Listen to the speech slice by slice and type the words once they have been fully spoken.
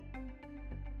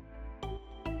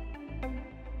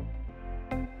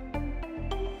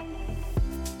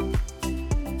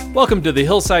Welcome to the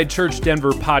Hillside Church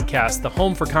Denver podcast, the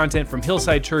home for content from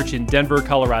Hillside Church in Denver,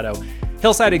 Colorado.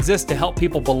 Hillside exists to help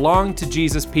people belong to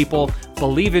Jesus, people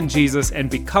believe in Jesus, and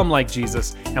become like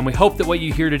Jesus. And we hope that what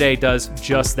you hear today does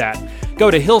just that.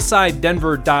 Go to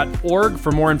hillsidedenver.org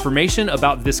for more information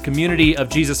about this community of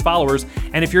Jesus followers.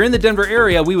 And if you're in the Denver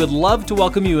area, we would love to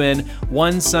welcome you in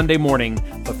one Sunday morning.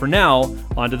 But for now,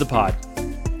 on to the pod.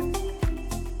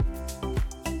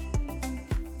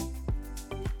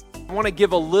 I want to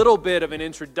give a little bit of an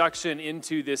introduction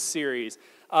into this series.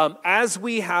 As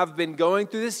we have been going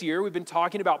through this year, we've been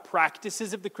talking about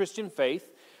practices of the Christian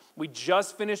faith. We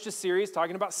just finished a series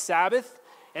talking about Sabbath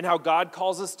and how God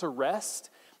calls us to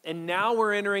rest. And now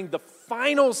we're entering the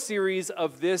final series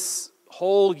of this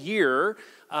whole year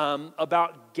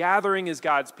about gathering as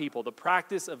God's people, the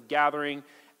practice of gathering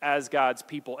as God's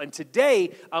people. And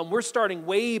today, we're starting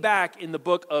way back in the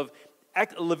book of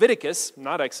Leviticus,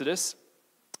 not Exodus.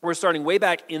 We're starting way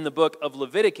back in the book of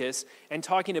Leviticus and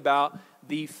talking about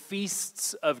the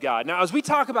feasts of God. Now, as we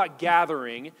talk about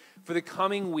gathering for the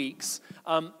coming weeks,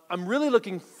 I'm really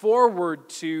looking forward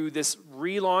to this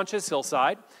relaunch as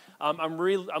Hillside.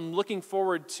 I'm looking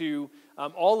forward to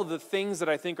all of the things that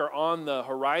I think are on the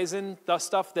horizon, the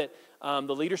stuff that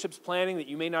the leadership's planning that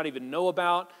you may not even know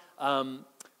about,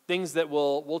 things that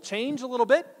will change a little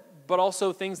bit, but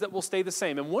also things that will stay the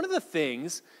same. And one of the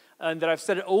things that I've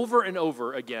said it over and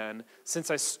over again since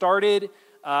I started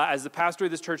as the pastor of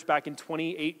this church back in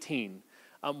 2018.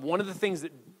 One of the things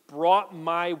that brought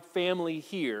my family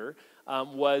here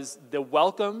was the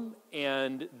welcome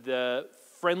and the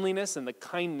friendliness and the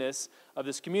kindness of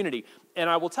this community. And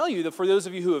I will tell you that for those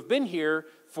of you who have been here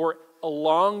for a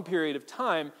long period of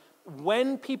time,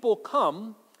 when people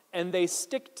come and they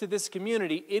stick to this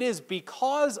community, it is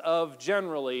because of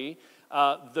generally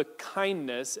the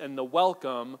kindness and the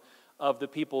welcome of the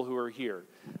people who are here.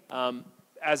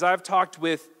 As I've talked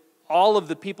with all of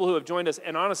the people who have joined us,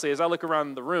 and honestly, as I look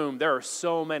around the room, there are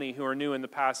so many who are new in the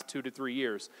past 2 to 3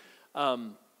 years.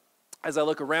 As I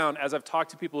look around, as I've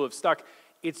talked to people who have stuck,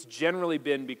 it's generally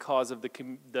been because of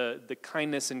the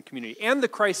kindness and community and the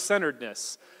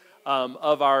Christ-centeredness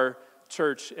of our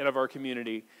church and of our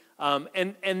community.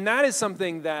 And that is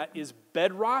something that is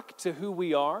bedrock to who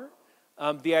we are.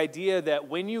 The idea that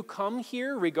when you come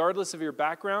here, regardless of your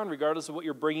background, regardless of what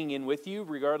you're bringing in with you,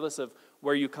 regardless of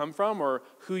where you come from or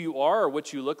who you are or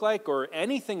what you look like or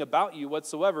anything about you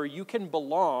whatsoever, you can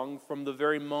belong from the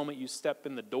very moment you step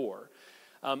in the door.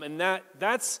 And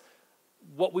that's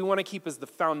what we want to keep as the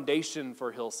foundation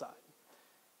for Hillside,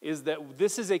 is that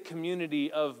this is a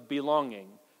community of belonging.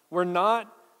 We're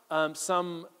not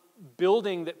some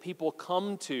building that people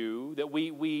come to, that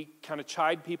we kind of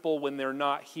chide people when they're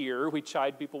not here. We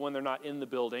chide people when they're not in the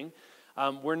building.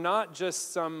 We're not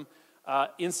just some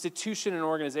institution and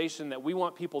organization that we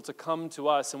want people to come to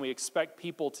us and we expect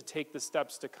people to take the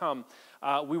steps to come.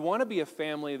 We want to be a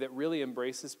family that really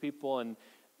embraces people and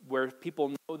where people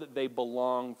know that they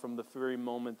belong from the very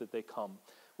moment that they come,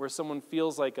 where someone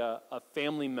feels like a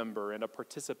family member and a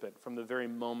participant from the very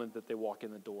moment that they walk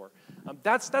in the door.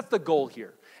 That's the goal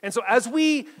here. And so as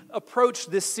we approach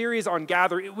this series on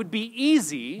Gather, it would be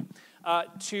easy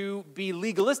to be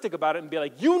legalistic about it and be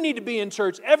like, you need to be in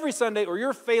church every Sunday or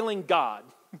you're failing God.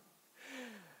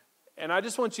 And I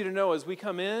just want you to know as we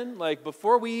come in, like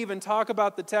before we even talk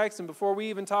about the text and before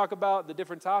we even talk about the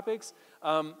different topics,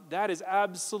 that is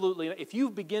absolutely, if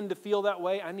you begin to feel that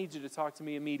way, I need you to talk to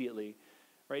me immediately.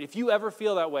 Right? If you ever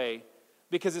feel that way,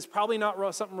 because it's probably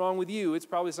not something wrong with you, it's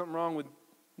probably something wrong with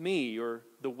me or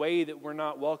the way that we're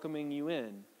not welcoming you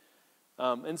in.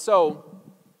 And so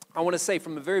I want to say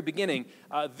from the very beginning,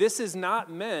 this is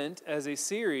not meant as a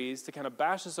series to kind of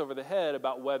bash us over the head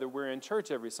about whether we're in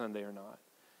church every Sunday or not.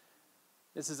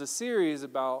 This is a series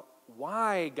about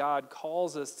why God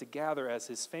calls us to gather as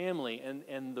His family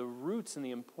and the roots and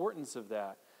the importance of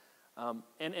that.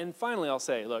 And finally, I'll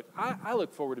say, look, I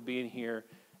look forward to being here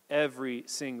every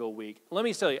single week. Let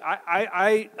me tell you,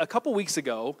 a couple weeks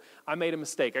ago, I made a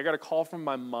mistake. I got a call from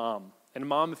my mom. And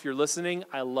Mom, if you're listening,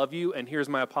 I love you, and here's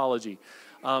my apology.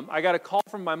 I got a call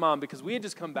from my mom because we had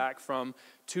just come back from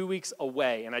 2 weeks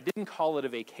away, and I didn't call it a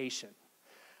vacation.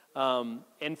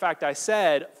 In fact, I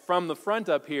said from the front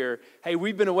up here, hey,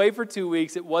 we've been away for 2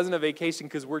 weeks. It wasn't a vacation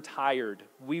because we're tired.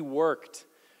 We worked.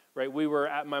 Right, we were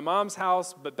at my mom's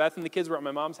house, but Beth and the kids were at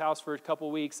my mom's house for a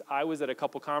couple weeks. I was at a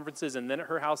couple conferences and then at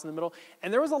her house in the middle.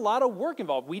 And there was a lot of work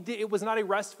involved. It was not a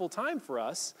restful time for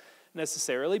us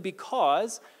necessarily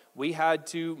because we had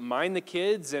to mind the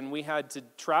kids and we had to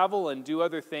travel and do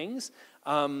other things.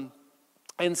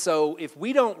 And so if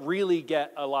we don't really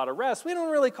get a lot of rest, we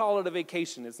don't really call it a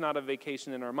vacation. It's not a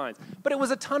vacation in our minds. But it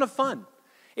was a ton of fun.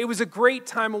 It was a great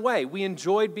time away. We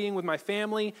enjoyed being with my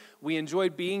family. We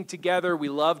enjoyed being together. We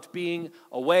loved being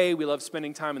away. We loved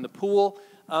spending time in the pool.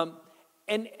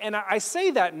 And I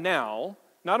say that now,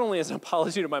 not only as an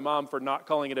apology to my mom for not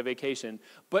calling it a vacation,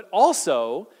 but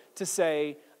also to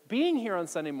say being here on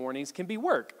Sunday mornings can be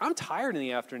work. I'm tired in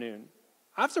the afternoon.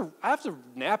 I have to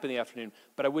nap in the afternoon,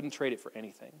 but I wouldn't trade it for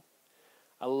anything.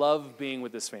 I love being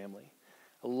with this family.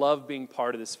 I love being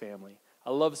part of this family.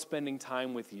 I love spending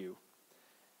time with you.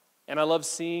 And I love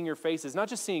seeing your faces, not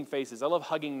just seeing faces. I love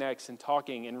hugging necks and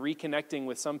talking and reconnecting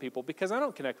with some people because I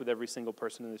don't connect with every single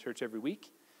person in the church every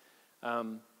week.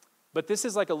 But this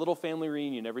is like a little family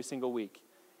reunion every single week.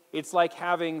 It's like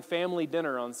having family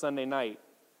dinner on Sunday night.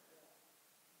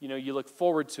 You know, you look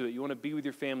forward to it. You want to be with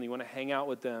your family. You want to hang out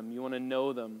with them. You want to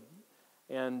know them.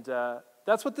 And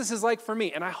that's what this is like for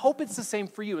me. And I hope it's the same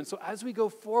for you. And so as we go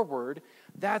forward,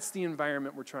 that's the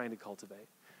environment we're trying to cultivate.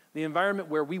 The environment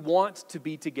where we want to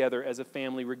be together as a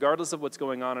family, regardless of what's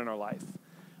going on in our life.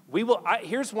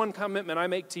 Here's one commitment I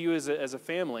make to you as a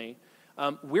family.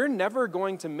 We're never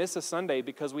going to miss a Sunday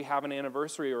because we have an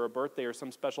anniversary or a birthday or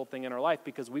some special thing in our life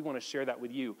because we want to share that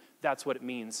with you. That's what it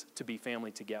means to be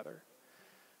family together.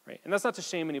 Right? And that's not to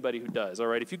shame anybody who does, all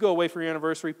right? If you go away for your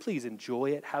anniversary, please enjoy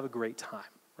it. Have a great time,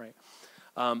 right?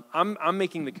 I'm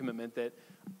making the commitment that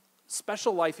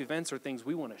special life events are things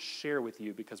we want to share with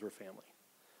you because we're family.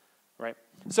 Right?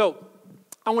 So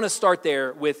I want to start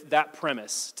there with that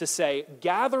premise to say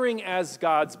gathering as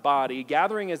God's body,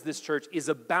 gathering as this church is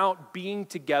about being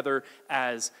together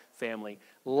as family,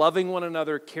 loving one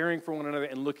another, caring for one another,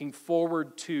 and looking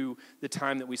forward to the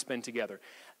time that we spend together.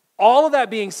 All of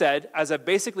that being said, as I've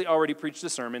basically already preached the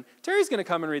sermon, Terry's going to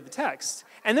come and read the text.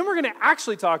 And then we're going to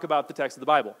actually talk about the text of the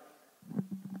Bible.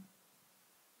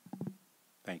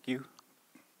 Thank you.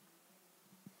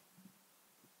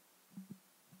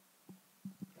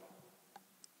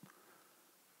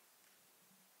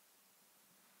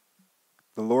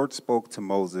 The Lord spoke to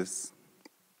Moses,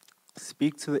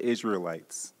 "Speak to the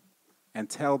Israelites and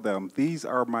tell them, these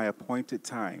are my appointed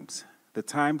times, the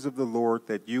times of the Lord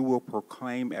that you will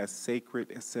proclaim as sacred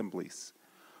assemblies.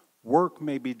 Work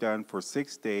may be done for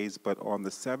 6 days, but on the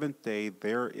seventh day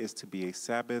there is to be a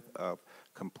Sabbath of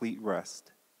complete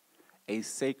rest, a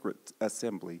sacred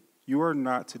assembly. You are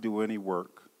not to do any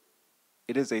work.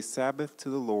 It is a Sabbath to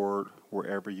the Lord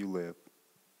wherever you live.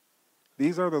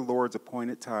 These are the Lord's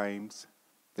appointed times,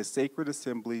 the sacred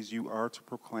assemblies you are to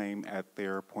proclaim at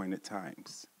their appointed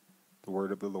times." The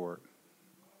word of the Lord.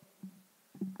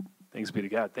 Thanks be to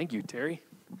God. Thank you, Terry.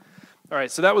 All right,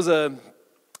 so that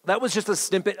was just a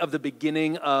snippet of the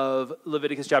beginning of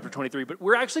Leviticus chapter 23, but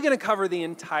we're actually going to cover the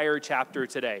entire chapter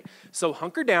today. So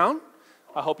hunker down.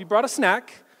 I hope you brought a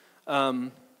snack.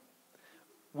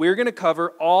 We're going to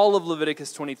cover all of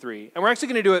Leviticus 23, and we're actually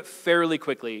going to do it fairly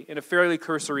quickly, in a fairly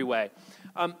cursory way.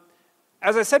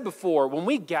 As I said before, when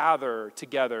we gather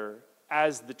together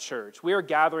as the church, we are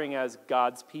gathering as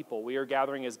God's people. We are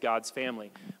gathering as God's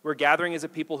family. We're gathering as a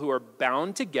people who are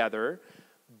bound together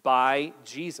by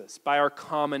Jesus, by our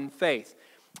common faith.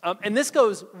 And this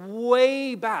goes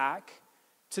way back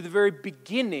to the very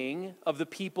beginning of the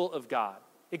people of God.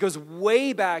 It goes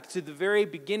way back to the very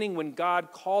beginning when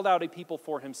God called out a people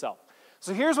for himself.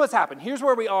 So here's what's happened. Here's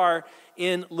where we are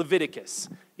in Leviticus.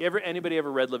 Anybody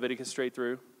ever read Leviticus straight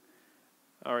through?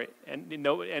 All right, and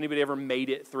anybody ever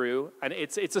made it through? And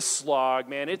it's a slog,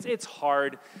 man. It's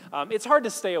hard. It's hard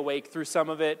to stay awake through some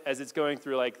of it as it's going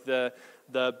through like the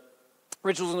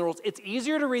rituals and the rules. It's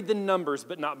easier to read the numbers,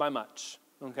 but not by much.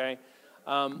 Okay,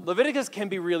 Leviticus can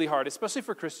be really hard, especially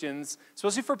for Christians,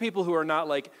 especially for people who are not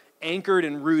like anchored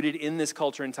and rooted in this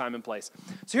culture and time and place.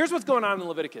 So here's what's going on in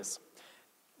Leviticus.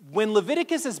 When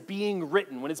Leviticus is being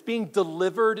written, when it's being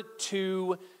delivered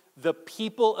to the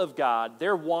people of God,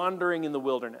 they're wandering in the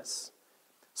wilderness.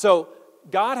 So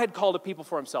God had called a people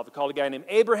for himself. He called a guy named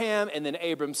Abraham, and then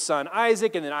Abram's son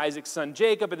Isaac, and then Isaac's son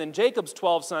Jacob, and then Jacob's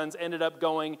 12 sons ended up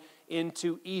going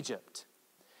into Egypt.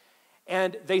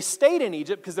 And they stayed in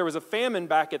Egypt because there was a famine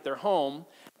back at their home,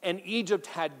 and Egypt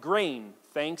had grain,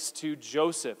 thanks to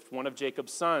Joseph, one of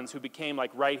Jacob's sons, who became like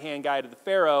right-hand guy to the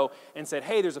Pharaoh and said,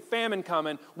 hey, there's a famine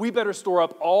coming. We better store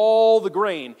up all the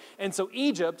grain. And so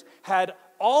Egypt had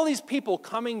all these people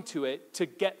coming to it to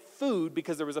get food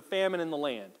because there was a famine in the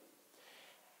land.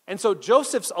 And so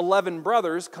Joseph's 11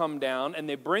 brothers come down, and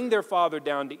they bring their father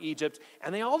down to Egypt,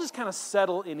 and they all just kind of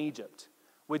settle in Egypt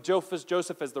with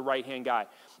Joseph as the right-hand guy.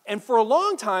 And for a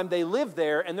long time, they live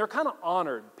there, and they're kind of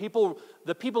honored.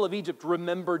 The people of Egypt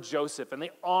remember Joseph, and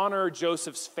they honor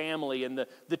Joseph's family and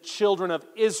the children of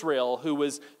Israel, who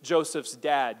was Joseph's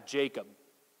dad, Jacob.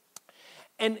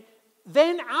 And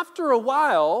Then after a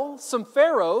while, some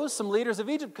pharaohs, some leaders of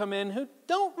Egypt come in who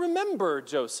don't remember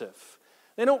Joseph.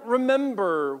 They don't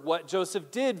remember what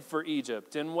Joseph did for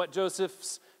Egypt and what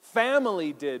Joseph's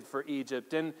family did for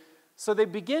Egypt. And so they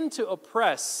begin to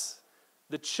oppress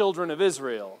the children of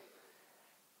Israel.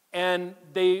 And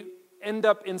they end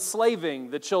up enslaving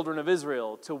the children of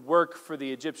Israel to work for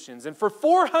the Egyptians. And for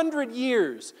 400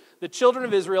 years, the children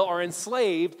of Israel are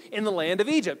enslaved in the land of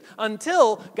Egypt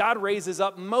until God raises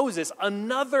up Moses,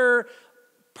 another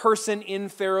person in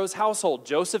Pharaoh's household.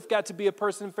 Joseph got to be a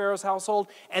person in Pharaoh's household.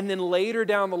 And then later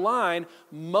down the line,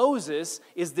 Moses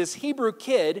is this Hebrew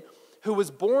kid who was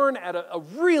born at a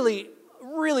really,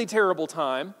 really terrible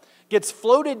time, gets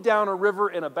floated down a river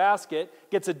in a basket,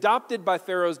 gets adopted by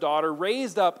Pharaoh's daughter,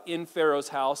 raised up in Pharaoh's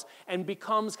house, and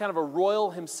becomes kind of a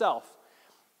royal himself.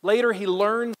 Later, he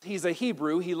learns he's a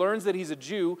Hebrew, he learns that he's a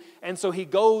Jew, and so he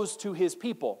goes to his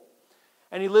people.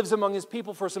 And he lives among his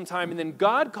people for some time, and then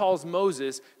God calls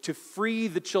Moses to free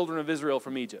the children of Israel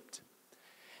from Egypt.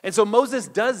 And so Moses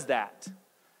does that.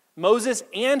 Moses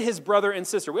and his brother and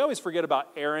sister. We always forget about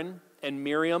Aaron and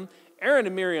Miriam. Aaron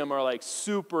and Miriam are like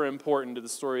super important to the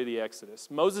story of the Exodus.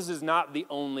 Moses is not the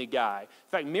only guy. In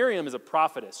fact, Miriam is a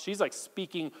prophetess. She's like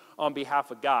speaking on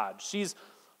behalf of God. She's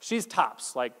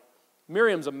tops. Like,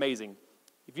 Miriam's amazing.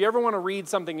 If you ever want to read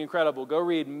something incredible, go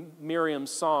read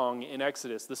Miriam's song in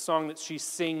Exodus, the song that she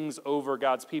sings over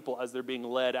God's people as they're being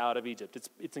led out of Egypt.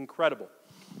 It's incredible.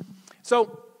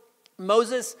 So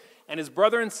Moses and his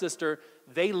brother and sister,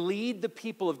 they lead the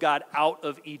people of God out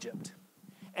of Egypt.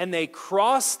 And they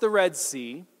cross the Red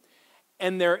Sea,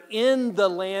 and they're in the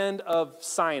land of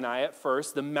Sinai at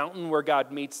first, the mountain where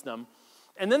God meets them.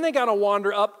 And then they got to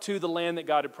wander up to the land that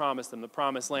God had promised them, the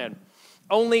promised land.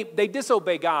 Only they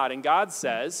disobey God, and God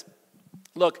says,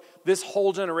 look, this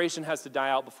whole generation has to die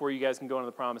out before you guys can go into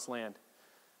the promised land.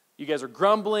 You guys are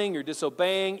grumbling, you're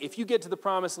disobeying. If you get to the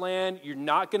promised land, you're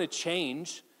not going to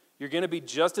change. You're going to be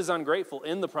just as ungrateful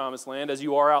in the promised land as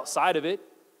you are outside of it.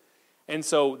 And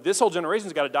so this whole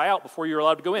generation's got to die out before you're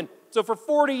allowed to go in. So for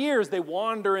 40 years, they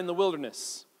wander in the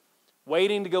wilderness,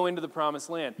 waiting to go into the promised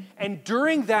land. And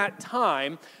during that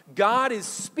time, God is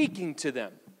speaking to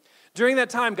them. During that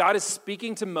time, God is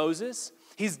speaking to Moses.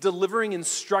 He's delivering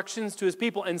instructions to his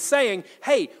people and saying,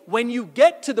 hey, when you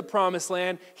get to the promised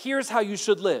land, here's how you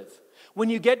should live. When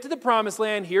you get to the promised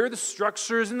land, here are the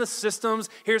structures and the systems.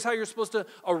 Here's how you're supposed to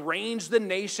arrange the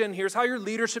nation. Here's how your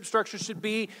leadership structure should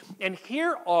be. And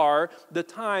here are the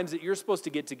times that you're supposed to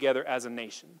get together as a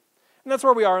nation. And that's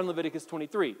where we are in Leviticus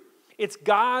 23. It's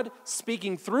God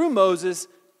speaking through Moses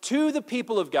to the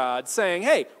people of God, saying,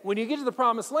 hey, when you get to the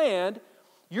promised land,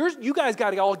 you guys got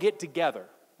to all get together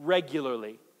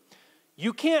regularly.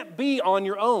 You can't be on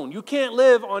your own. You can't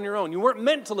live on your own. You weren't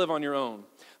meant to live on your own.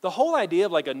 The whole idea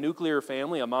of like a nuclear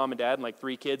family, a mom and dad and like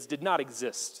 3 kids, did not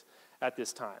exist at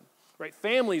this time. Right?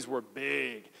 Families were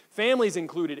big. Families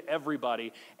included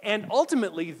everybody. And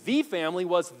ultimately, the family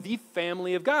was the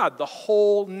family of God, the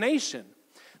whole nation.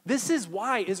 This is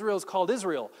why Israel is called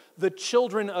Israel, the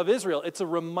children of Israel. It's a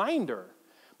reminder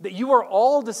that you are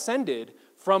all descended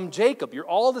from Jacob. You're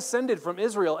all descended from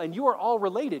Israel, and you are all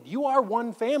related. You are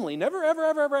one family. Never, ever,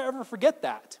 ever, ever, ever forget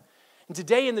that. And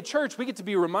today in the church, we get to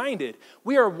be reminded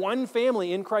we are one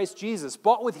family in Christ Jesus,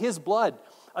 bought with his blood,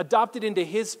 adopted into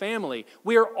his family.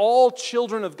 We are all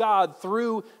children of God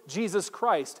through Jesus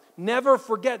Christ. Never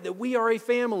forget that we are a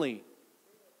family.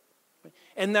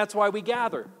 And that's why we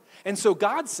gather. And so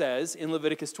God says in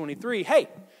Leviticus 23, hey,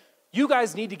 you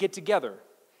guys need to get together.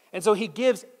 And so he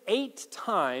gives 8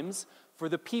 times for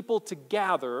the people to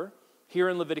gather here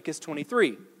in Leviticus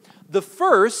 23. The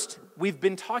first we've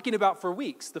been talking about for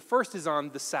weeks. The first is on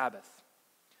the Sabbath.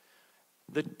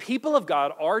 The people of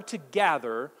God are to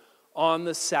gather on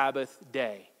the Sabbath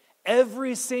day.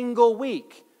 Every single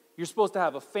week, you're supposed to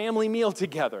have a family meal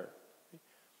together.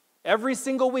 Every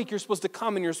single week, you're supposed to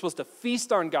come and you're supposed to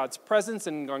feast on God's presence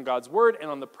and on God's word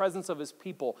and on the presence of his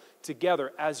people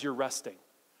together as you're resting.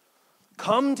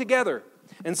 Come together.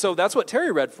 And so that's what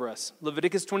Terry read for us.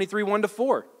 Leviticus 23,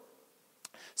 1-4.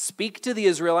 Speak to the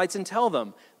Israelites and tell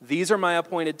them, these are my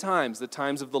appointed times, the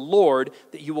times of the Lord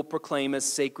that you will proclaim as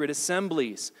sacred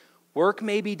assemblies. Work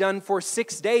may be done for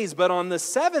 6 days, but on the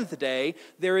 7th day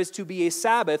there is to be a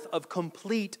Sabbath of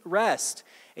complete rest,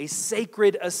 a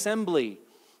sacred assembly.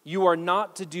 You are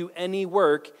not to do any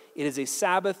work. It is a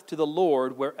Sabbath to the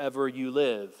Lord wherever you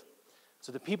live.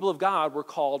 So the people of God were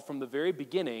called from the very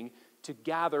beginning to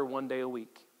gather 1 day a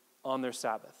week on their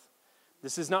Sabbath.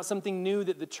 This is not something new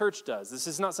that the church does. This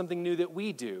is not something new that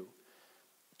we do.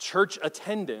 Church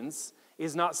attendance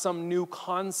is not some new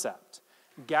concept.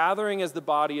 gathering as the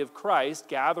body of Christ,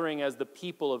 gathering as the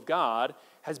people of God,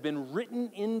 has been written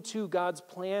into God's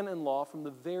plan and law from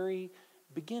the very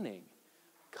beginning.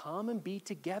 Come and be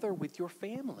together with your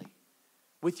family,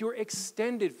 with your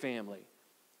extended family,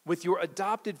 with your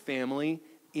adopted family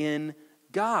in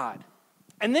God.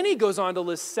 And then he goes on to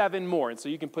list 7 more, and so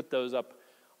you can put those up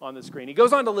on the screen. He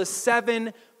goes on to list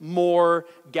 7 more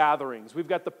gatherings. We've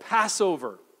got the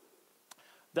Passover,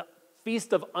 the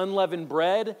Feast of Unleavened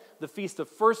Bread, the Feast of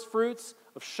First Fruits,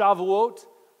 of Shavuot,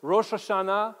 Rosh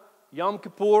Hashanah, Yom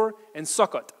Kippur, and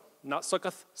Sukkot. Not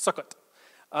Sukkoth, Sukkot.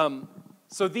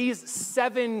 So these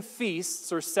 7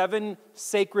 feasts, or 7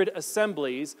 sacred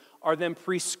assemblies, are then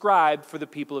prescribed for the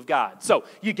people of God. So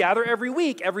you gather every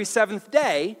week, every 7th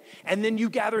day, and then you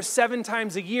gather 7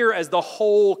 times a year as the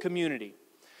whole community.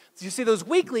 So you see those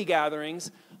weekly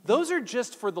gatherings, those are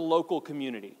just for the local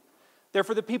community. They're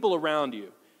for the people around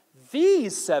you.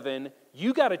 These 7,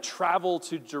 you got to travel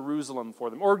to Jerusalem for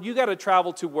them, or you got to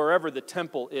travel to wherever the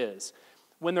temple is.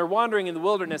 When they're wandering in the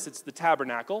wilderness, it's the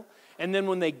tabernacle. And then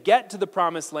when they get to the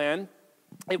promised land,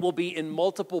 it will be in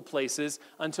multiple places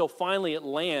until finally it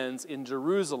lands in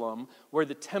Jerusalem, where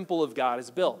the temple of God is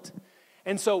built.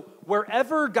 And so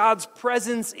wherever God's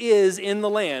presence is in the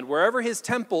land, wherever his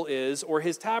temple is or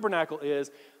his tabernacle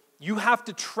is, you have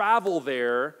to travel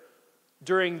there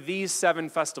during these 7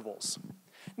 festivals.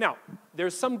 Now,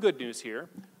 there's some good news here.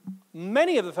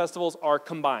 Many of the festivals are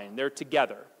combined. They're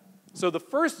together. So the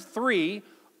first 3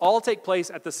 all take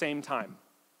place at the same time.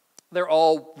 They're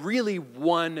all really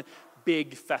one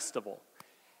big festival.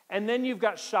 And then you've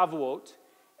got Shavuot,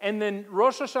 and then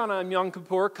Rosh Hashanah and Yom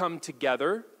Kippur come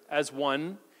together as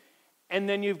one, and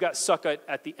then you've got Sukkot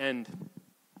at the end.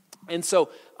 And so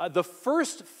the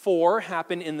first 4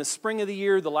 happen in the spring of the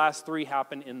year, the last 3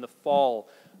 happen in the fall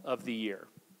of the year.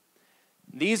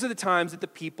 These are the times that the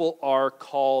people are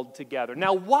called together.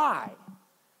 Now, why?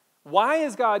 Why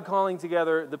is God calling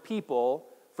together the people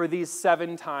for these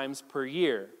 7 times per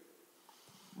year?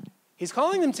 He's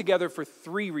calling them together for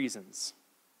 3 reasons,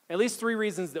 at least 3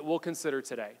 reasons that we'll consider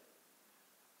today.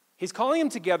 He's calling them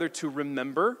together to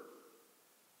remember,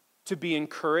 to be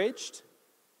encouraged,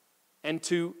 and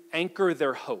to anchor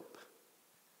their hope.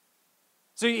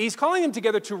 So he's calling them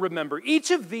together to remember. Each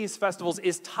of these festivals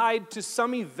is tied to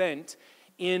some event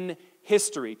in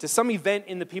history, to some event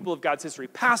in the people of God's history.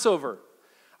 Passover.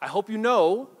 I hope you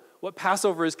know what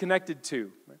Passover is connected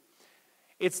to.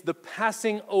 It's the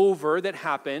passing over that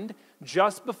happened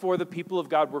just before the people of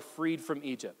God were freed from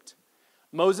Egypt.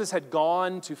 Moses had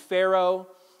gone to Pharaoh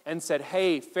and said,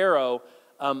 hey, Pharaoh,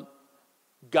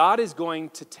 God is going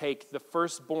to take the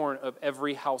firstborn of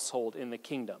every household in the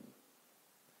kingdom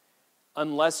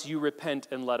unless you repent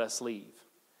and let us leave.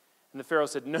 And the Pharaoh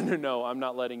said, no, I'm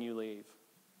not letting you leave.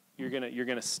 You're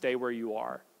gonna stay where you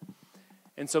are.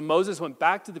 And so Moses went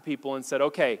back to the people and said,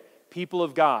 okay, people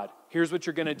of God, here's what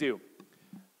you're going to do.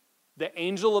 The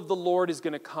angel of the Lord is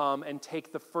going to come and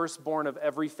take the firstborn of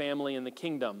every family in the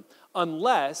kingdom,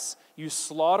 unless you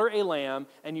slaughter a lamb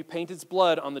and you paint its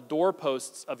blood on the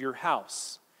doorposts of your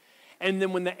house. And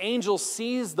then when the angel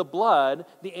sees the blood,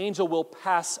 the angel will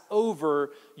pass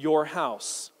over your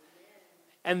house.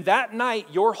 And that night,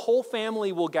 your whole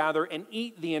family will gather and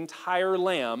eat the entire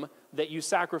lamb that you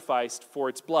sacrificed for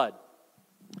its blood.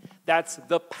 That's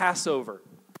the Passover.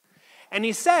 And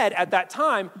he said at that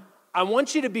time, I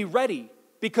want you to be ready,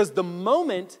 because the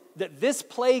moment that this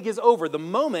plague is over, the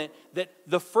moment that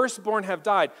the firstborn have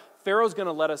died, Pharaoh's going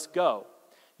to let us go.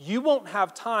 You won't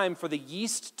have time for the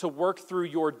yeast to work through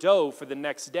your dough for the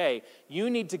next day. You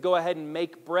need to go ahead and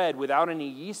make bread without any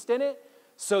yeast in it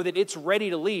so that it's ready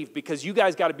to leave, because you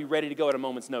guys got to be ready to go at a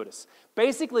moment's notice.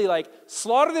 Basically, like,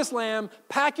 slaughter this lamb,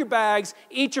 pack your bags,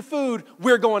 eat your food,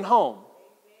 we're going home.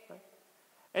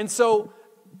 And so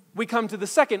we come to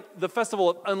the festival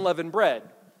of unleavened bread.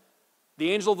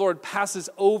 The angel of the Lord passes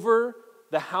over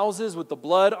the houses with the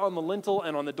blood on the lintel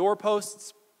and on the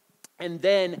doorposts, and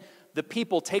then the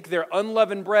people take their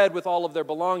unleavened bread with all of their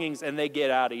belongings and they get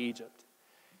out of Egypt.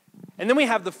 And then we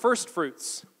have the first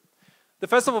fruits. The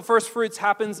festival of first fruits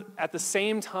happens at the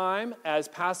same time as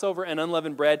Passover and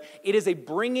unleavened bread. It is a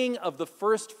bringing of the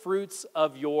first fruits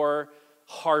of your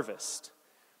harvest.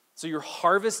 So you're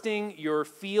harvesting your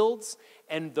fields,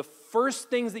 and the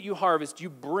first things that you harvest, you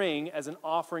bring as an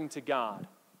offering to God.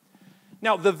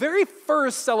 Now, the very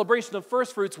first celebration of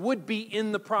first fruits would be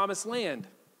in the promised land,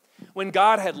 when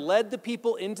God had led the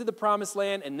people into the promised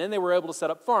land, and then they were able to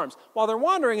set up farms. While they're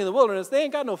wandering in the wilderness, they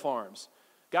ain't got no farms.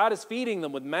 God is feeding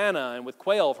them with manna and with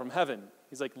quail from heaven.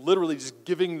 He's like literally just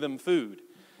giving them food.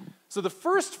 So the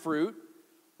first fruit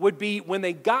would be when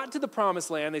they got to the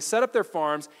promised land, they set up their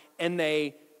farms, and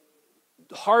they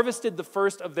harvested the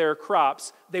first of their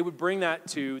crops, they would bring that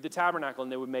to the tabernacle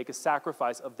and they would make a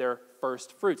sacrifice of their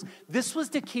first fruits. This was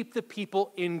to keep the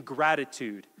people in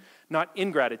gratitude, not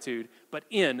ingratitude, but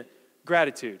in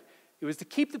gratitude. It was to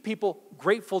keep the people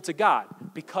grateful to God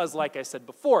because, like I said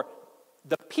before,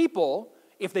 the people,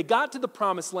 if they got to the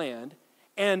promised land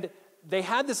and they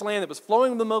had this land that was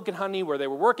flowing with milk and honey where they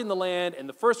were working the land and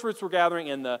the first fruits were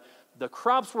gathering and the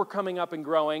crops were coming up and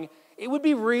growing, it would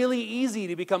be really easy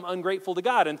to become ungrateful to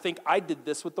God and think, I did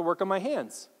this with the work of my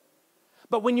hands.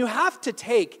 But when you have to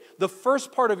take the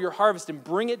first part of your harvest and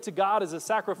bring it to God as a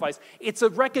sacrifice, it's a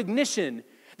recognition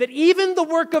that even the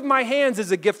work of my hands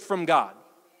is a gift from God.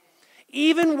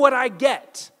 Even what I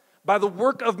get by the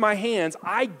work of my hands,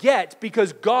 I get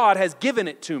because God has given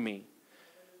it to me.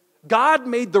 God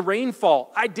made the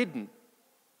rainfall, I didn't.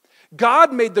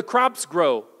 God made the crops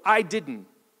grow, I didn't.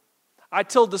 I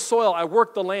tilled the soil, I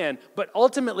worked the land, but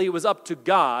ultimately it was up to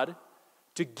God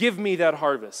to give me that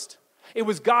harvest. It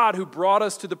was God who brought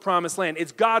us to the promised land.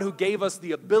 It's God who gave us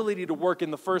the ability to work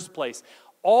in the first place.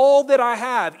 All that I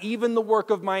have, even the work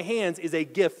of my hands, is a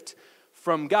gift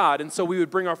from God. And so we would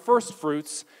bring our first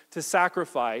fruits to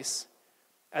sacrifice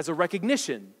as a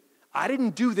recognition. I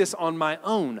didn't do this on my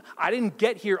own. I didn't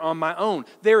get here on my own.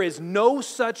 There is no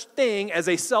such thing as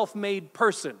a self-made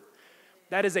person.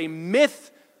 That is a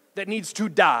myth that needs to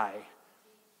die.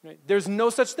 Right? There's no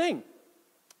such thing.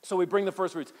 So we bring the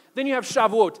first fruits. Then you have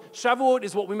Shavuot. Shavuot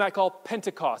is what we might call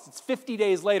Pentecost. It's 50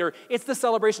 days later. It's the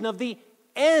celebration of the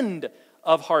end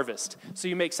of harvest. So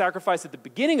you make sacrifice at the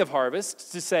beginning of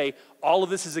harvest to say, all of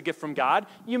this is a gift from God.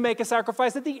 You make a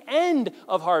sacrifice at the end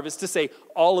of harvest to say,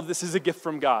 all of this is a gift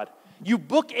from God. You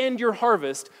bookend your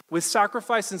harvest with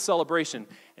sacrifice and celebration.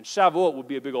 And Shavuot would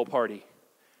be a big old party.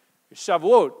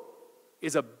 Shavuot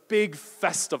is a big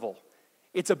festival.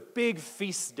 It's a big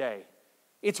feast day.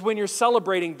 It's when you're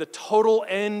celebrating the total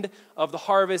end of the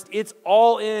harvest. It's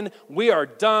all in. We are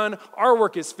done. Our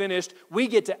work is finished. We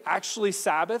get to actually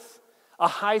Sabbath. A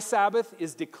high Sabbath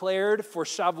is declared for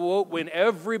Shavuot when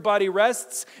everybody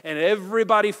rests and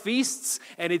everybody feasts,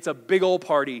 and it's a big old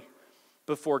party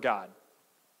before God.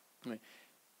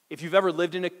 If you've ever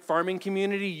lived in a farming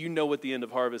community, you know what the end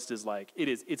of harvest is like.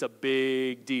 It's a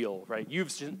big deal, right?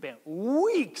 You've spent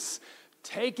weeks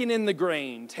taking in the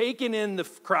grain, taking in the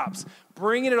crops,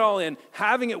 bringing it all in,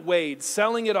 having it weighed,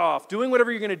 selling it off, doing whatever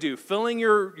you're going to do, filling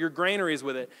your granaries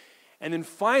with it. And then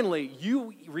finally,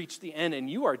 you reach the end and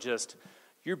you're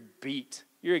beat.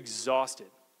 You're exhausted.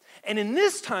 And in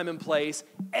this time and place,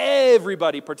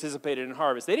 everybody participated in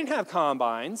harvest. They didn't have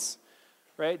combines,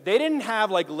 right? They didn't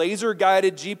have like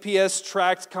laser-guided,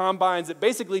 GPS-tracked combines that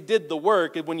basically did the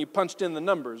work when you punched in the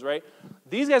numbers, right?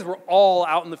 These guys were all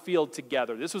out in the field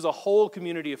together. This was a whole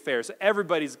community affair. So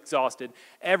everybody's exhausted.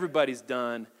 Everybody's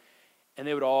done. And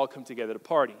they would all come together to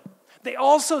party. They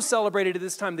also celebrated at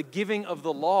this time the giving of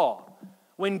the law.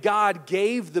 When God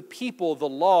gave the people the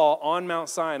law on Mount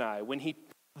Sinai.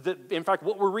 In fact,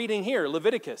 what we're reading here,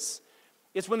 Leviticus,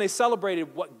 it's when they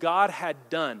celebrated what God had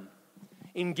done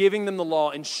in giving them the law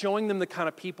and showing them the kind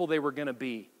of people they were going to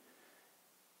be.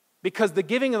 Because the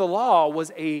giving of the law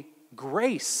was a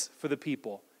grace for the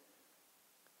people.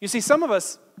 You see, some of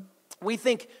us, we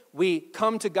think we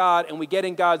come to God and we get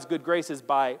in God's good graces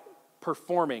by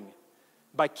performing,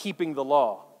 by keeping the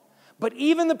law. But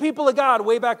even the people of God,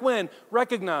 way back when,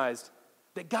 recognized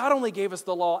that God only gave us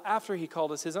the law after He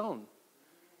called us His own.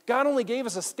 God only gave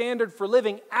us a standard for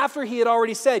living after He had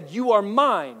already said, you are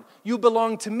mine, you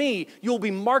belong to me, you'll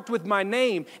be marked with my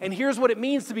name, and here's what it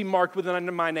means to be marked with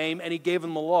my name, and He gave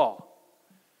them the law.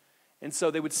 And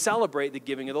so they would celebrate the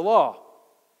giving of the law.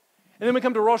 And then we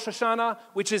come to Rosh Hashanah,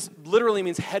 which literally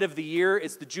means head of the year.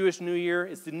 It's the Jewish New Year.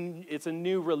 It's a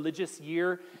new religious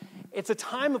year. It's a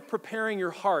time of preparing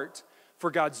your heart for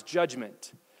God's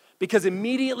judgment. Because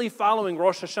immediately following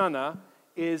Rosh Hashanah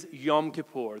is Yom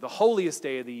Kippur, the holiest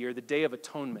day of the year, the Day of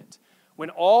Atonement, when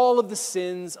all of the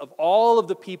sins of all of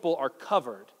the people are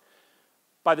covered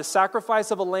by the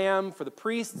sacrifice of a lamb for the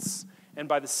priests and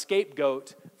by the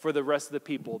scapegoat for the rest of the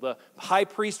people. The high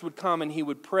priest would come and he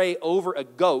would pray over a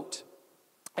goat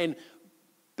and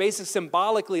basically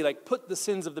symbolically put the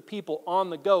sins of the people on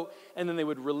the goat, and then they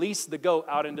would release the goat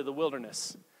out into the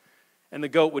wilderness. And the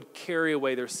goat would carry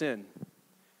away their sin.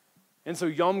 And so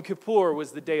Yom Kippur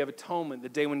was the Day of Atonement, the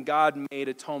day when God made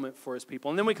atonement for His people.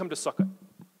 And then we come to Sukkot,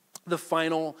 the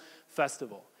final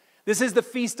festival. This is the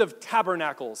Feast of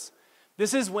Tabernacles.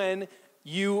 This is when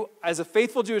you, as a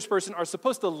faithful Jewish person, are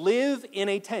supposed to live in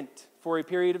a tent for a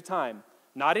period of time.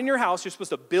 not in your house. You're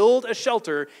supposed to build a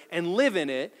shelter and live in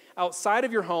it outside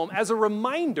of your home as a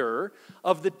reminder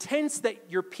of the tents that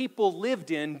your people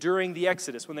lived in during the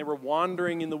Exodus when they were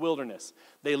wandering in the wilderness.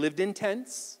 They lived in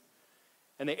tents,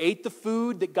 and they ate the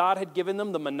food that God had given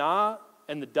them, the manna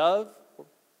and the dove,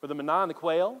 or the manna and the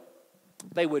quail.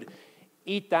 They would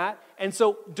eat that. And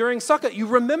so during Sukkot, you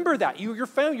remember that. Your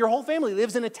whole family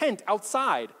lives in a tent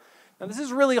outside. Now, this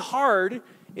is really hard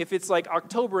if it's like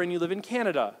October and you live in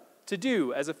Canada to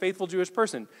do as a faithful Jewish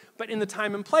person. But in the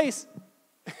time and place,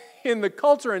 in the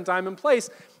culture and time and place,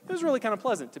 it was really kind of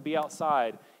pleasant to be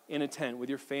outside in a tent with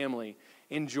your family,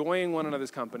 enjoying one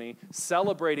another's company,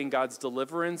 celebrating God's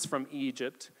deliverance from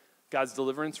Egypt, God's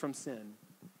deliverance from sin,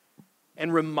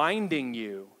 and reminding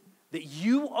you that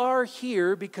you are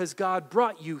here because God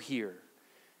brought you here.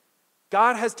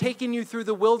 God has taken you through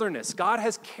the wilderness. God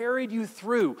has carried you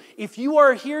through. If you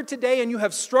are here today and you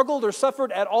have struggled or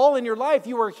suffered at all in your life,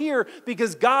 you are here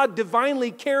because God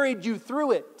divinely carried you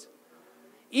through it.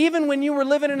 Even when you were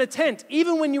living in a tent,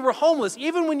 even when you were homeless,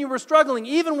 even when you were struggling,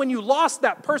 even when you lost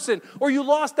that person or you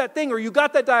lost that thing or you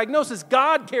got that diagnosis,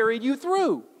 God carried you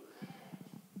through.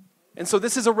 And so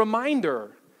this is a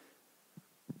reminder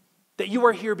that you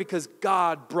are here because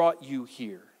God brought you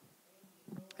here.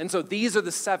 And so these are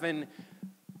the 7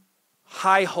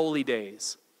 high holy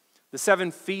days, the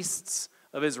 7 feasts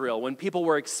of Israel, when people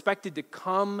were expected to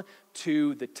come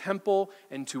to the temple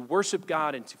and to worship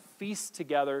God and to feast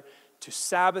together, to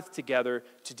Sabbath together,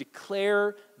 to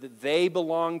declare that they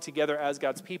belong together as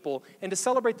God's people, and to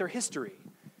celebrate their history.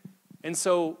 And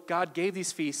so God gave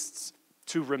these feasts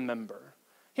to remember.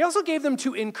 He also gave them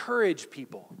to encourage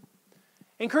people.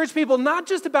 Encourage people not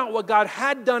just about what God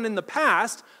had done in the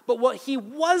past, but what he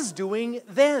was doing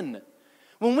then.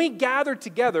 When we gather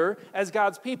together as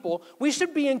God's people, we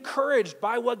should be encouraged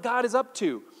by what God is up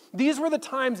to. These were the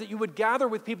times that you would gather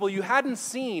with people you hadn't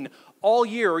seen all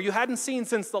year, or you hadn't seen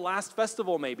since the last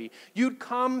festival maybe. You'd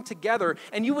come together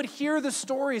and you would hear the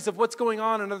stories of what's going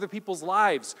on in other people's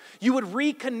lives. You would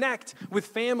reconnect with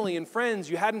family and friends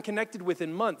you hadn't connected with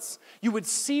in months. You would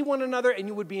see one another and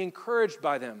you would be encouraged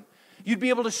by them. You'd be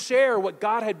able to share what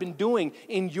God had been doing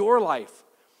in your life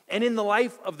and in the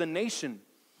life of the nation.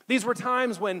 These were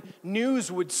times when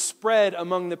news would spread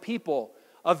among the people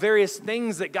of various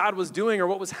things that God was doing or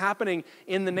what was happening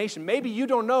in the nation. Maybe you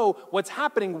don't know what's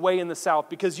happening way in the south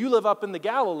because you live up in the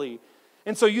Galilee.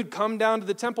 And so you'd come down to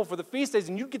the temple for the feast days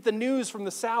and you'd get the news from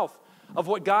the south of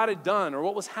what God had done or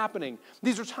what was happening.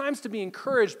 These were times to be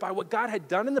encouraged by what God had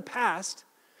done in the past,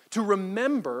 to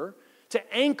remember,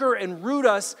 to anchor and root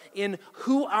us in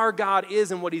who our God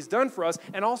is and what he's done for us,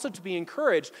 and also to be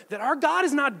encouraged that our God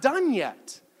is not done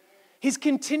yet. He's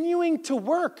continuing to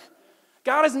work.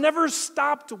 God has never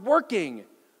stopped working.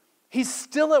 He's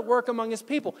still at work among his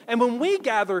people. And when we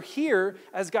gather here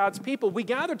as God's people, we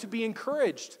gather to be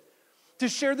encouraged, to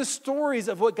share the stories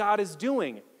of what God is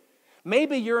doing.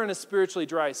 Maybe you're in a spiritually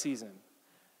dry season.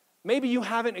 Maybe you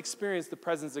haven't experienced the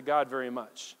presence of God very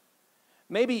much.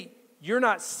 Maybe you're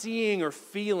not seeing or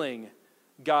feeling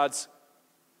God's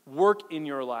work in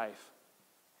your life.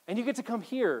 And you get to come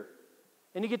here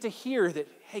and you get to hear that,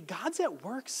 hey, God's at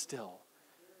work still.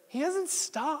 He hasn't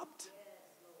stopped.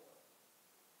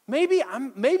 Maybe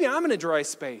I'm in a dry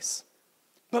space.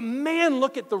 But man,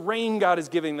 look at the rain God is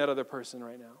giving that other person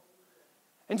right now.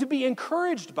 And to be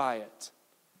encouraged by it.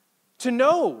 To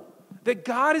know that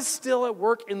God is still at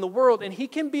work in the world and he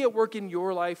can be at work in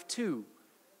your life too.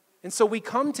 And so we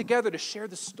come together to share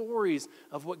the stories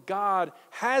of what God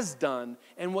has done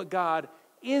and what God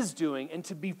is doing, and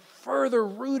to be further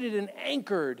rooted and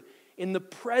anchored in the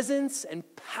presence and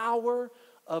power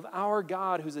of our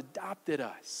God who's adopted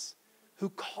us, who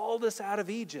called us out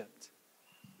of Egypt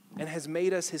and has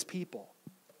made us his people.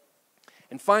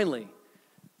 And finally,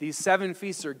 these 7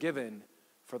 feasts are given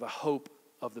for the hope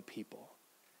of the people,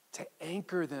 to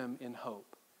anchor them in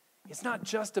hope. It's not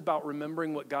just about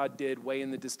remembering what God did way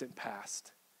in the distant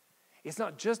past. It's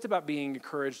not just about being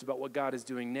encouraged about what God is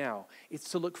doing now.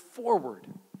 It's to look forward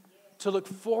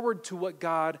to what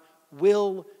God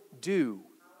will do.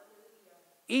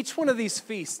 Each one of these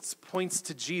feasts points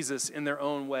to Jesus in their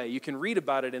own way. You can read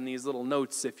about it in these little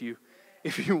notes if you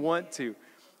want to.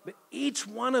 But each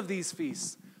one of these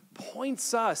feasts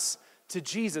points us to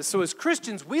Jesus. So as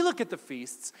Christians, we look at the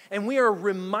feasts and we are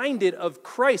reminded of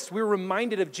Christ. We're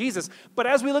reminded of Jesus. But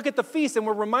as we look at the feast and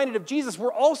we're reminded of Jesus,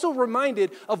 we're also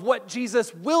reminded of what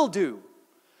Jesus will do,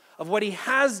 of what he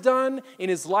has done in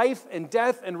his life and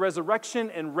death and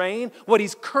resurrection and reign, what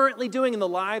he's currently doing in the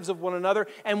lives of one another,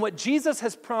 and what Jesus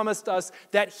has promised us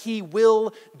that he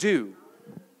will do.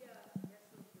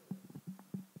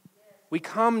 We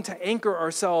come to anchor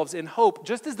ourselves in hope,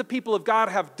 just as the people of God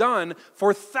have done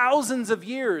for thousands of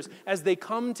years as they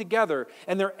come together,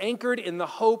 and they're anchored in the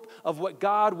hope of what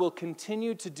God will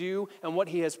continue to do and what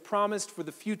He has promised for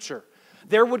the future.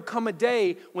 There would come a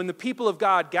day when the people of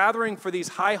God gathering for these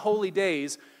high holy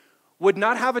days would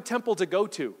not have a temple to go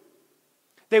to.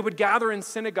 They would gather in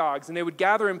synagogues, and they would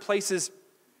gather in places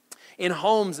in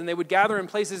homes, and they would gather in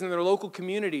places in their local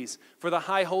communities for the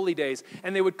high holy days,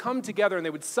 and they would come together and they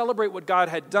would celebrate what God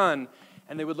had done,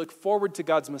 and they would look forward to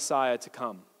God's Messiah to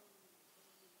come.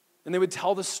 And they would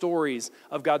tell the stories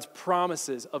of God's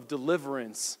promises of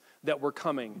deliverance that were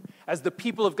coming, as the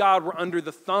people of God were under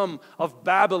the thumb of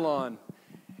Babylon,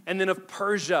 and then of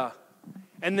Persia,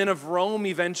 and then of Rome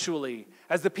eventually,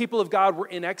 as the people of God were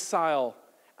in exile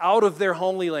out of their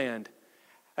holy land.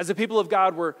 As the people of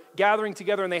God were gathering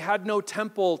together and they had no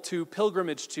temple to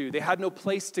pilgrimage to, they had no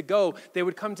place to go, they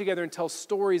would come together and tell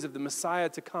stories of the Messiah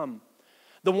to come,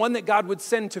 the one that God would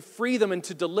send to free them and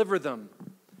to deliver them.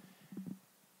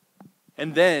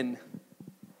 And then,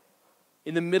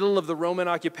 in the middle of the Roman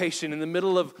occupation, in the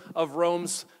middle of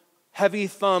Rome's heavy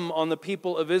thumb on the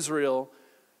people of Israel,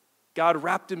 God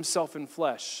wrapped Himself in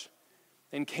flesh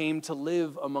and came to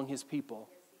live among His people,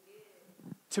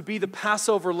 to be the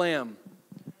Passover lamb,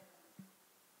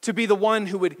 to be the one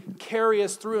who would carry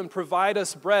us through and provide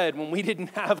us bread when we didn't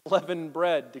have leavened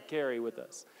bread to carry with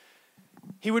us.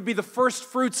 He would be the first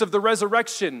fruits of the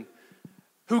resurrection,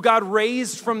 who God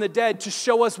raised from the dead to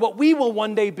show us what we will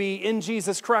one day be in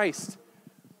Jesus Christ.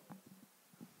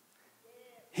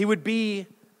 He would be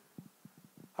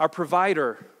our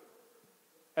provider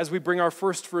as we bring our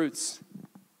first fruits.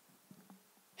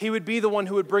 He would be the one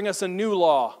who would bring us a new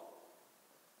law,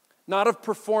 not of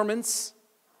performance,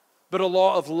 but a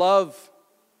law of love,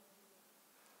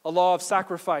 a law of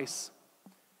sacrifice.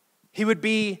 He would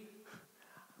be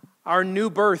our new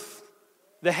birth,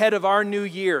 the head of our new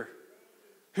year,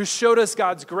 who showed us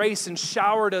God's grace and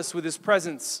showered us with His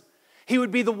presence. He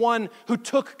would be the one who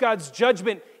took God's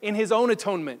judgment in His own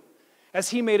atonement, as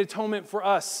He made atonement for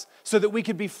us, so that we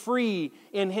could be free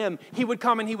in Him. He would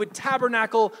come and He would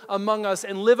tabernacle among us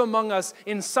and live among us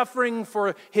in suffering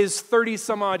for His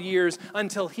 30-some-odd years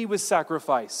until He was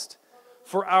sacrificed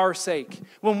for our sake.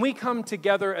 When we come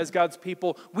together as God's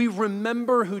people, we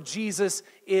remember who Jesus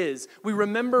is. We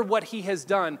remember what He has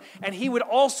done. And He would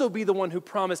also be the one who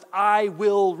promised, I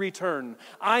will return.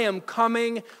 I am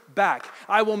coming back.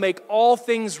 I will make all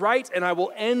things right, and I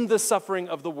will end the suffering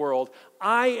of the world.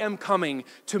 I am coming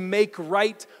to make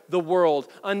right the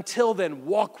world. Until then,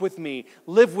 walk with me,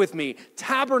 live with me,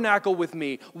 tabernacle with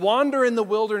me, wander in the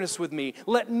wilderness with me.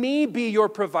 Let me be your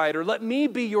provider. Let me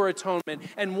be your atonement.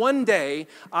 And one day,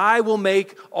 I will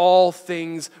make all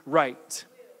things right.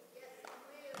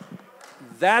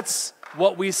 That's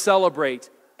what we celebrate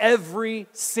every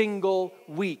single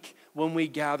week when we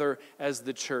gather as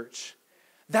the church.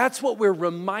 That's what we're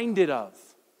reminded of.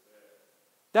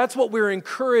 That's what we're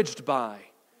encouraged by.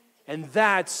 And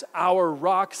that's our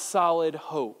rock-solid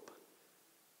hope.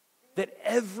 That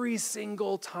every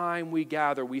single time we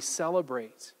gather, we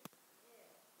celebrate,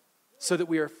 so that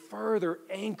we are further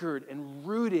anchored and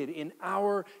rooted in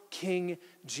our King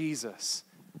Jesus,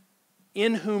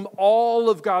 in whom all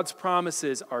of God's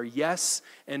promises are yes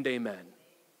and amen.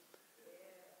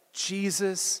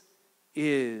 Jesus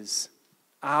is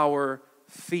our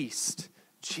feast.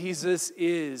 Jesus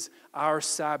is our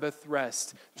Sabbath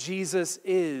rest. Jesus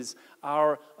is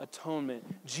our atonement.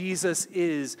 Jesus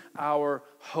is our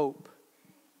hope.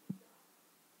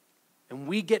 And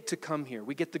we get to come here.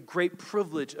 We get the great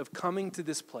privilege of coming to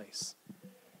this place,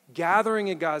 gathering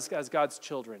as God's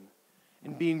children,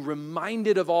 and being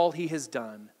reminded of all He has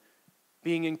done,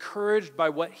 being encouraged by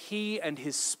what He and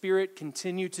His Spirit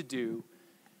continue to do,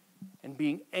 and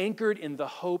being anchored in the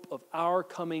hope of our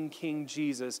coming King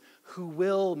Jesus, who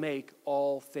will make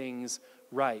all things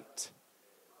right.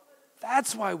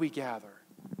 That's why we gather.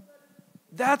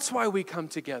 That's why we come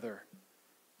together.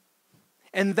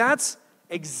 And that's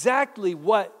exactly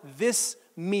what this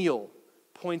meal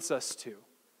points us to.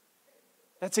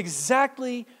 That's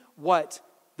exactly what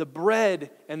the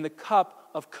bread and the cup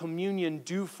of communion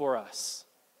do for us.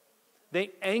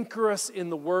 They anchor us in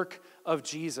the work of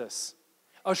Jesus.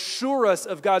 Assure us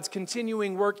of God's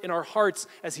continuing work in our hearts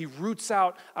as He roots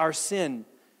out our sin,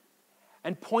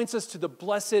 and points us to the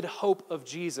blessed hope of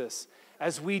Jesus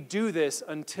as we do this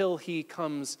until He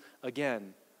comes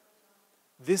again.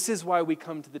 This is why we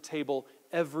come to the table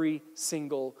every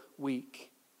single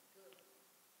week.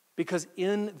 Because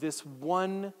in this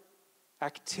one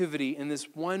activity, in this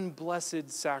one blessed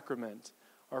sacrament,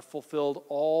 are fulfilled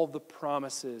all the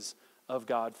promises of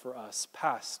God for us,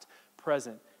 past,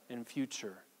 present, and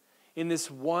future. In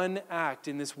this one act,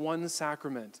 in this one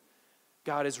sacrament,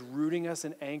 God is rooting us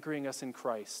and anchoring us in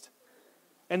Christ.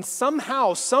 And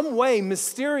somehow, some way,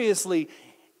 mysteriously,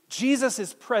 Jesus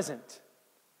is present.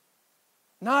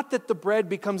 Not that the bread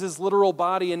becomes his literal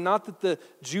body and not that the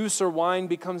juice or wine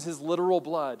becomes his literal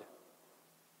blood.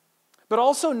 But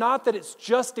also not that it's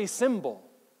just a symbol.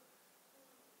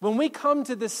 When we come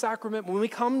to this sacrament, when we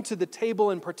come to the table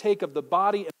and partake of the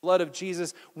body and blood of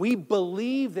Jesus, we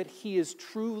believe that he is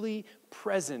truly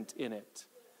present in it.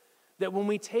 That when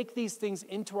we take these things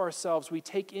into ourselves, we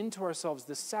take into ourselves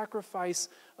the sacrifice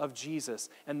of Jesus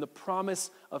and the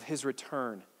promise of his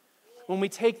return. When we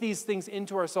take these things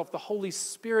into ourselves, the Holy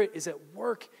Spirit is at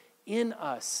work in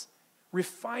us,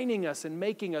 refining us and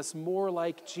making us more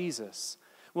like Jesus.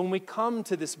 When we come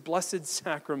to this blessed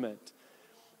sacrament,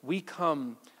 we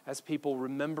come as people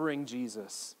remembering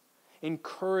Jesus,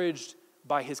 encouraged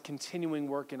by his continuing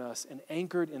work in us, and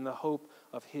anchored in the hope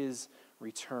of his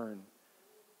return.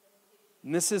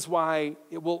 And this is why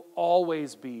it will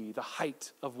always be the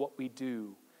height of what we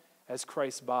do as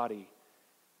Christ's body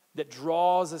that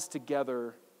draws us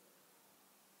together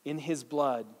in his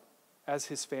blood as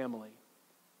his family.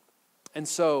 And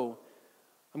so,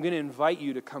 I'm going to invite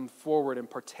you to come forward and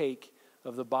partake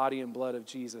of the body and blood of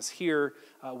Jesus. Here,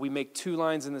 we make two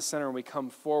lines in the center and we come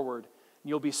forward.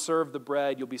 You'll be served the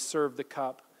bread, you'll be served the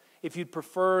cup. If you'd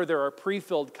prefer, there are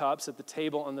pre-filled cups at the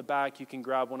table on the back. You can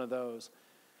grab one of those.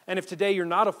 And if today you're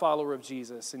not a follower of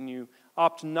Jesus and you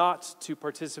opt not to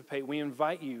participate, we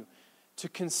invite you to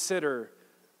consider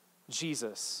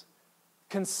Jesus.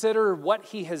 Consider what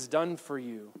he has done for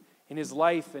you in his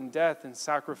life and death and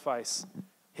sacrifice,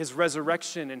 his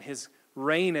resurrection and his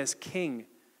reign as king.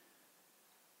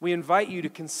 We invite you to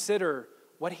consider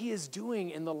what he is doing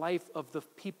in the life of the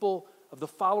people, of the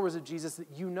followers of Jesus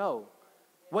that you know.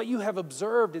 What you have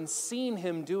observed and seen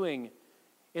him doing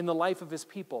in the life of his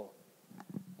people.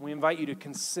 We invite you to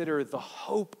consider the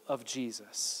hope of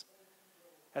Jesus.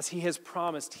 As he has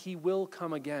promised, he will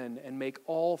come again and make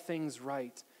all things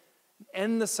right,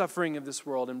 end the suffering of this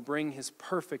world, and bring his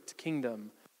perfect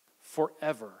kingdom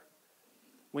forever.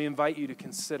 We invite you to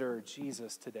consider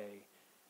Jesus today